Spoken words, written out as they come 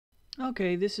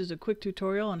Okay, this is a quick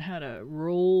tutorial on how to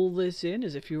roll this in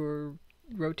as if you were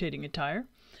rotating a tire.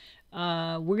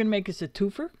 We're going to make this a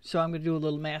twofer, so I'm going to do a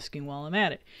little masking while I'm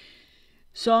at it.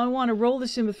 So I want to roll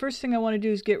this in. The first thing I want to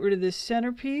do is get rid of this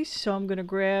centerpiece. So I'm going to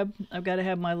grab, I've got to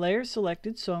have my layer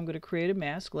selected, so I'm going to create a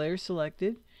mask, layer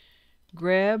selected,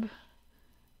 grab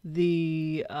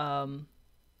the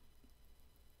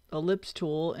ellipse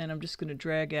tool, and I'm just going to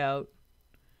drag out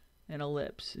an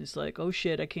ellipse. It's like, oh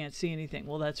shit, I can't see anything.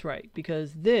 Well, that's right,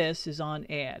 because this is on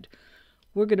add.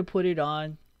 We're going to put it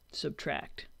on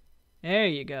subtract. There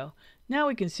you go. Now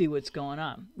we can see what's going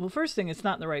on. Well, first thing, it's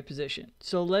not in the right position,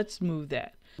 so let's move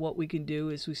that. What we can do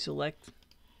is we select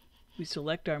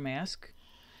our mask,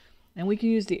 and we can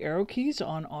use the arrow keys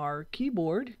on our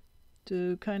keyboard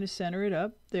to kind of center it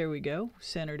up. There we go,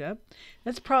 centered up.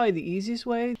 That's probably the easiest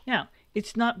way. Now,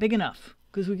 it's not big enough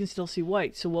because we can still see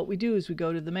white. So what we do is we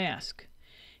go to the mask,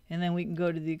 and then we can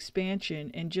go to the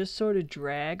expansion and just sort of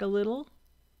drag a little.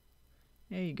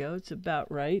 There you go, it's about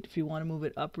right. If you want to move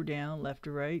it up or down, left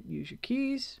or right, use your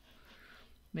keys.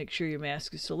 Make sure your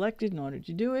mask is selected in order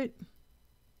to do it.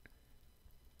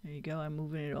 There you go, I'm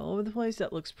moving it all over the place.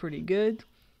 That looks pretty good.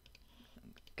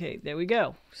 Okay, there we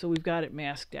go. So we've got it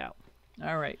masked out.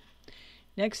 All right,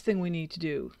 next thing we need to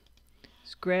do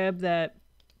is grab the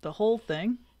whole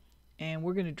thing, and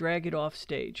we're going to drag it off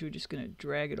stage. We're just going to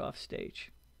drag it off stage.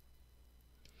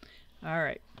 All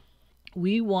right,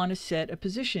 we want to set a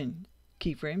position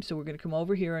keyframe, so we're going to come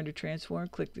over here under transform,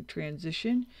 click the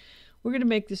transition. We're going to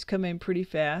make this come in pretty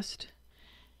fast,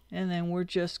 and then we're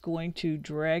just going to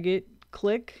drag it,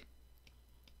 click.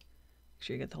 Make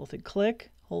sure you got the whole thing, click,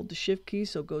 hold the shift key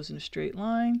so it goes in a straight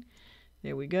line.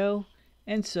 There we go.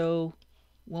 And so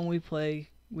when we play,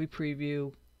 we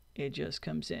preview, it just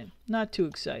comes in. Not too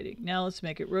exciting. Now let's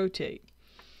make it rotate.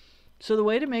 So the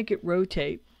way to make it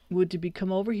rotate would to be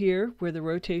come over here where the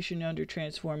rotation under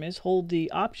transform is, hold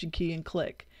the option key and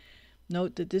click.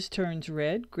 Note that this turns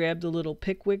red. Grab the little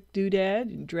Pickwick doodad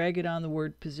and drag it on the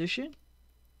word position.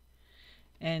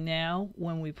 And now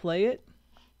when we play it,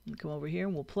 we'll come over here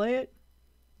and we'll play it.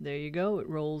 There you go, it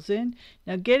rolls in.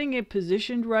 Now getting it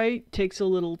positioned right takes a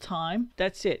little time.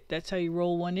 That's it. That's how you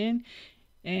roll one in.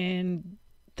 And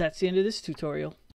that's the end of this tutorial.